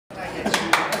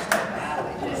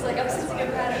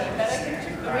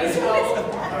Alright.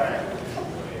 Alright.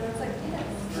 It's like, yes.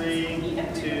 3,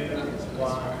 2,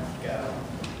 1, go.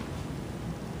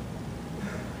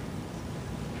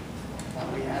 Thought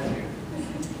we had you.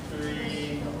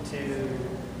 3, 2,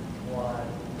 1,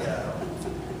 go.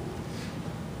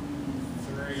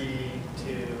 3,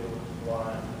 2,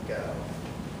 1, go.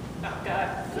 Oh, God.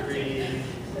 3,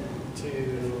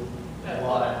 2,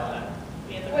 1.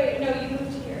 Wait, no, you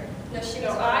moved here. No, she No,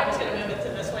 was. I was going to move it to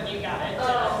this one. You got it.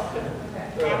 Oh, okay.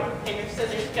 Rock, paper,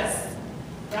 scissors, go.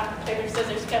 Rock, paper,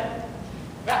 scissors, go.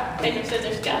 Rock, paper,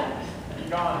 scissors, go. You're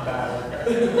gone, bad worker.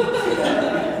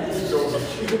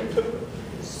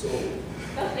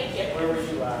 Oh, thank you. Where were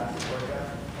you last, worker?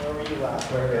 Where were you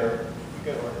last, worker?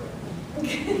 Good worker.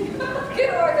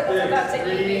 Good order, that's about to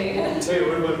eat me. 3, 2,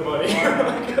 would look money.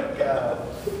 Go.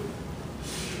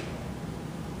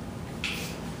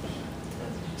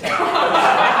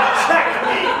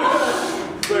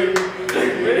 Three, 2,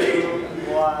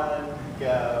 1,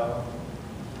 go.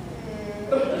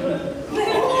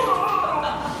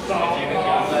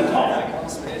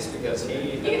 Because he.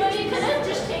 You know, you could have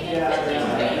just taken Yeah,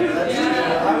 pictures.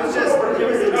 I was just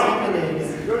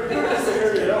intimidating.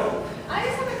 I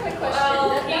just have a quick question.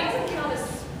 That doesn't count as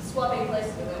swapping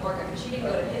places with an organ, because she didn't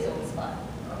go to his old spot,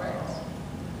 right?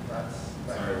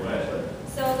 Sorry, what?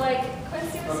 So like,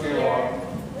 Quincy was Okay, here, well.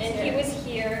 and he was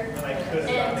here, And I could have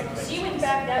gotten and she went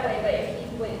back that way, but if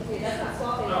he went, that's not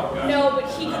swapping. Oh, God. No, but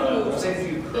he could move. Say if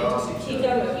you cross, He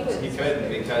could, he was. he couldn't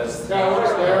because. No,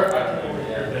 we're there.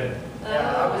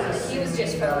 He was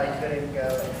just that I from couldn't go.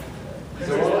 The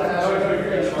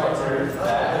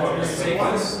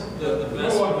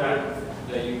best one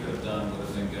that you could have done would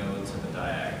have been go to the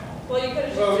diagonal. Well, you could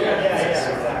have just. Yeah,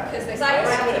 exactly. Because I was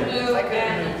able to move,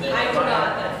 and I did not,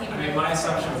 but he. I mean, my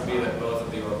assumption would be that both of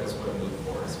the orcas would move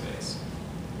forward a space.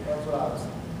 That's what I was.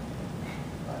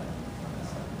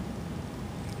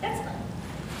 That's fine.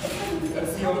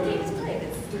 It's how the game is played.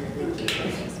 It's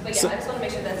thinking. But yeah, I just want to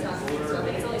make sure that's not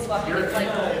swapping. It's only swapping. It's like,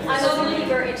 I'm a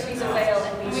believer and she's a whale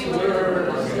and we should.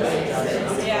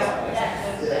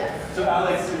 Yeah. So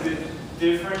Alex, is it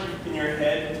different in your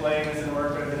head playing as an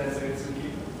orca than as a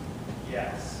zookeeper?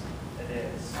 Yes, it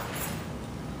is.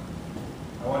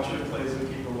 I want you to play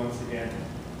zookeeper once again.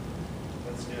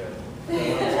 Let's do it. I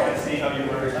want to see how you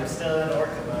work. I'm still in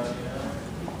orca mode, you know?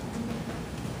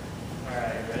 All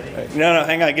right, ready? No,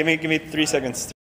 hang on. Give me 3 seconds.